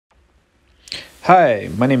Hi,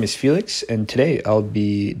 my name is Felix, and today I'll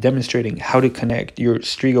be demonstrating how to connect your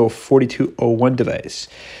Strigo 4201 device.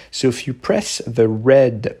 So if you press the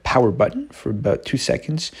red power button for about 2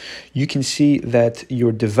 seconds, you can see that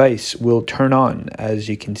your device will turn on, as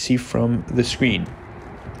you can see from the screen.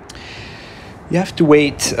 You have to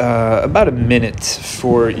wait about a minute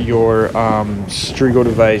for your Strigo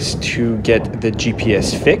device to get the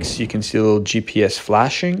GPS fixed. You can see a little GPS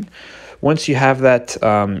flashing. Once you have that,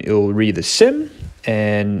 it'll read the SIM,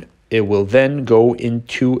 and it will then go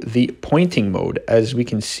into the pointing mode, as we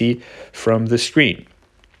can see from the screen.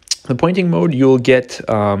 The pointing mode, you'll get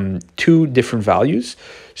two different values.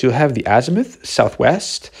 So you'll have the azimuth,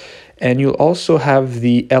 southwest, and you'll also have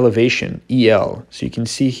the elevation, EL. So you can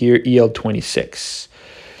see here EL 26.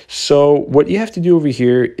 So what you have to do over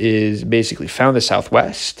here is basically found the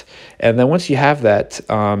southwest, and then once you have that,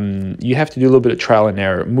 you have to do a little bit of trial and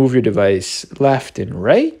error. Move your device left and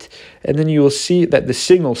right, and then you will see that the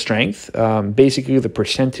signal strength, basically the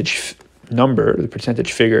percentage number, the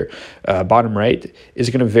percentage figure, bottom right, is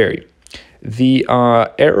going to vary. The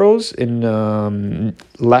arrows in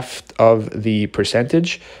left of the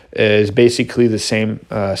percentage is basically the same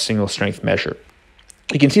signal strength measure.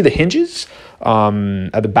 You can see the hinges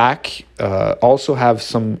at the back also have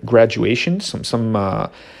some graduation, some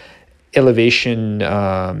elevation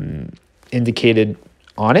indicated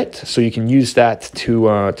on it, so you can use that to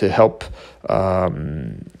help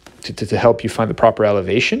to help you find the proper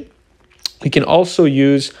elevation. You can also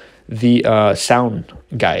use the sound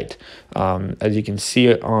guide. As you can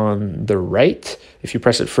see on the right, if you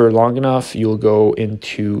press it for long enough, you'll go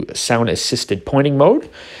into sound assisted pointing mode,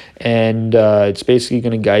 and it's basically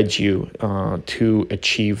going to guide you to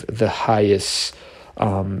achieve the highest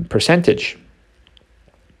percentage.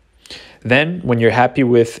 Then, when you're happy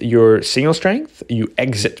with your signal strength, you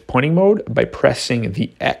exit pointing mode by pressing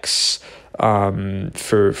the X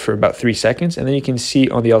for about 3 seconds, and then you can see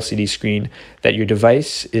on the LCD screen that your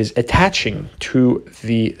device is attaching to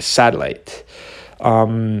the satellite.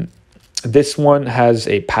 This one has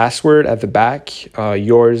a password at the back.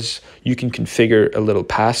 Yours, you can configure a little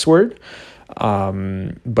password,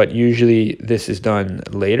 but usually this is done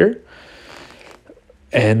later.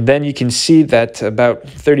 And then you can see that about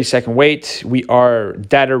 30-second wait, we are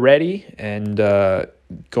data ready and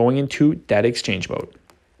going into data exchange mode.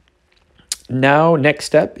 Now, next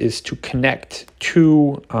step is to connect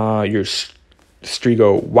to your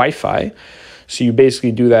Strigo Wi-Fi. So you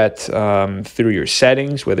basically do that through your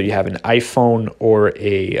settings, whether you have an iPhone or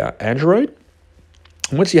a Android.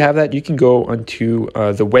 And once you have that, you can go onto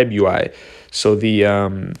the web UI. So the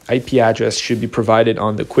IP address should be provided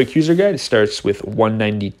on the quick user guide. It starts with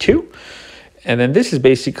 192. And then this is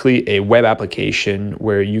basically a web application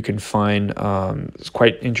where you can find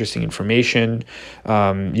quite interesting information.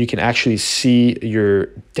 You can actually see your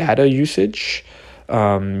data usage.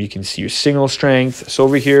 You can see your signal strength. So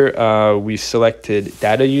over here, we've selected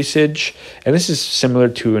data usage, and this is similar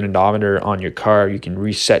to an odometer on your car. You can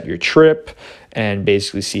reset your trip and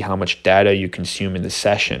basically see how much data you consume in the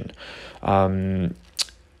session.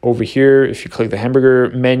 Over here, if you click the hamburger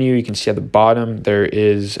menu, you can see at the bottom there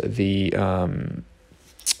is the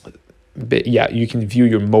you can view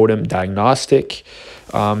your modem diagnostic,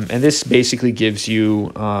 and this basically gives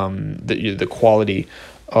you the quality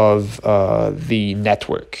of the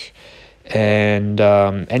network, and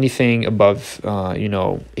anything above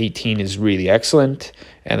 18 is really excellent.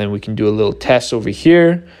 And then we can do a little test over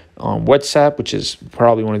here on WhatsApp, which is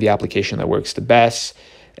probably one of the applications that works the best.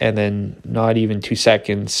 And then not even 2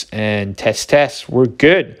 seconds, and test, we're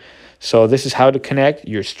good. So this is how to connect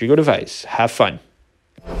your Strigo device. Have fun.